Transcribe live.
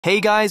Hey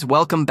guys,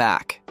 welcome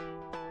back.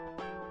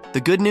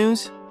 The good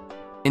news?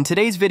 In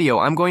today's video,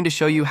 I'm going to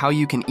show you how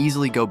you can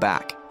easily go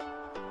back.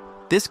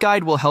 This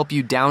guide will help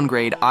you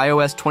downgrade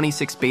iOS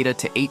 26 beta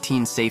to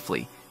 18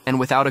 safely and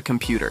without a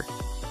computer.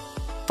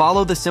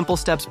 Follow the simple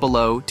steps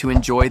below to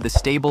enjoy the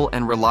stable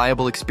and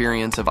reliable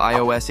experience of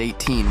iOS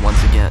 18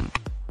 once again.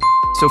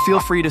 So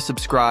feel free to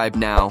subscribe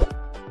now.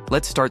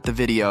 Let's start the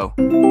video.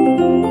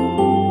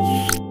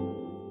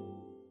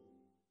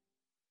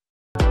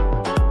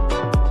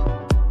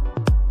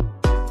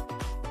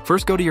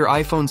 First, go to your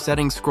iPhone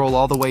settings, scroll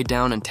all the way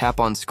down and tap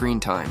on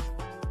Screen Time.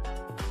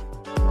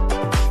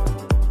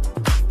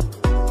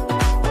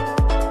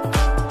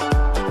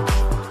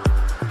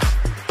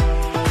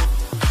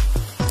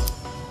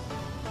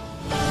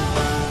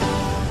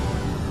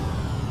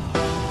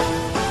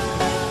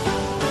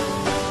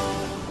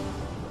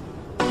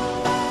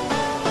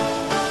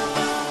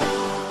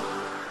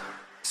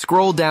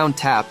 Scroll down,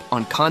 tap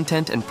on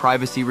Content and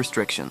Privacy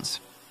Restrictions.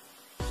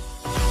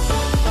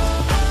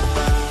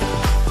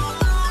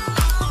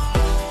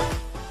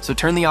 So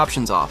turn the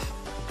options off.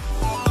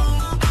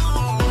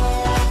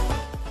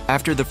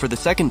 For the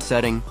second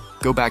setting,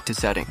 go back to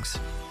Settings.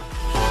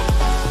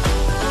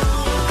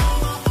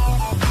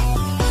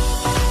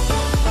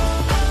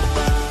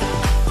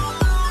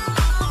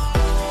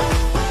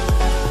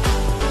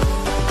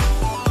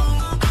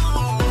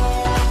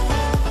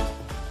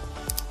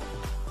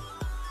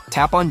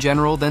 Tap on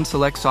General, then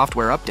select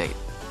Software Update.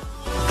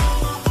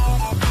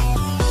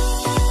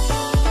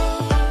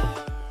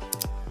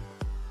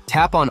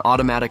 Tap on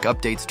Automatic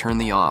Updates, turn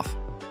the off.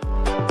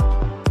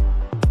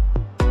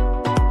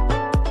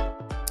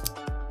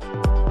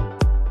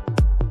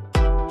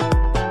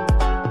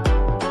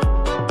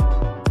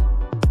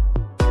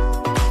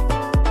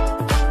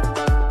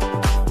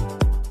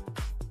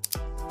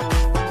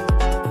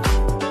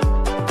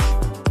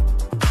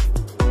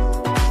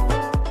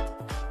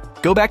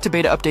 Go back to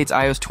Beta Updates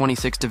iOS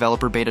 26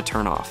 Developer Beta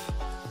turn off.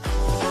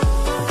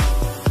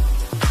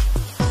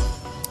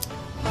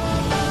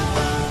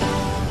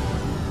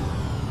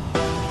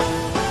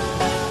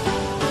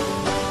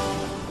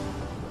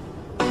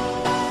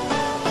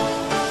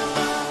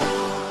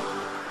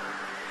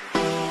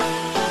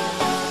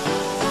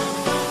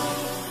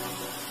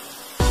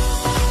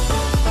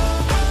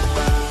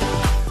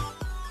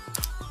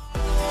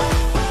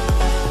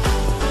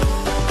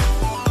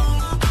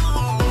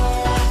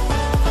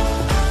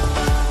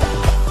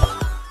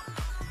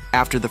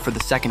 For the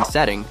second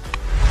setting,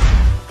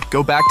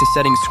 go back to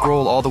Settings,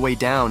 scroll all the way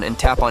down and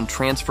tap on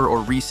Transfer or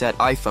Reset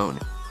iPhone.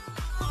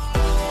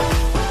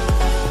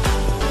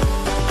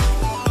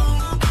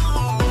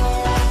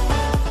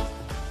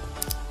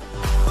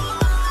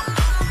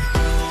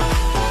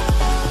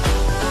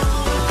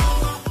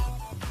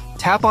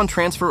 Tap on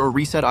Transfer or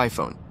Reset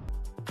iPhone.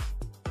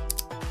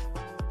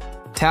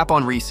 Tap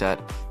on Reset.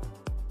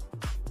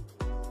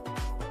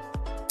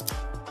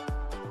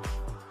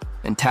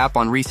 And tap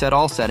on Reset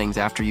All Settings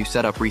after you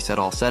set up Reset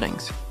All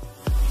Settings.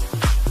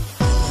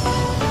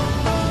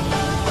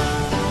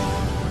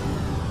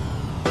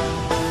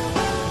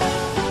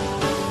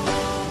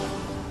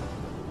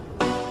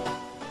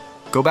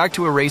 Go back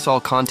to Erase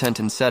All Content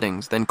and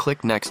Settings, then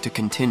click Next to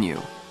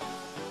continue.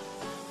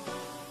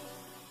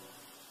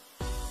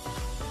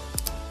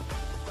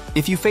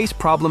 If you face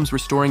problems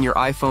restoring your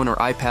iPhone or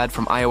iPad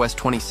from iOS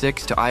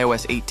 26 to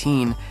iOS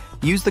 18,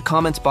 use the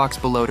comments box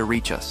below to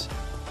reach us.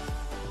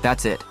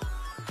 That's it.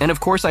 And of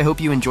course, I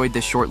hope you enjoyed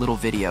this short little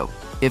video.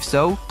 If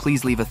so,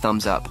 please leave a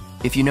thumbs up.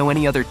 If you know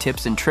any other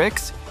tips and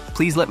tricks,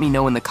 please let me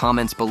know in the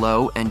comments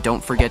below, and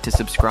don't forget to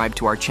subscribe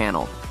to our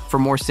channel for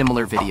more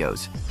similar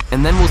videos.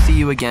 And then we'll see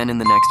you again in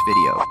the next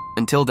video.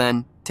 Until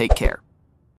then, take care.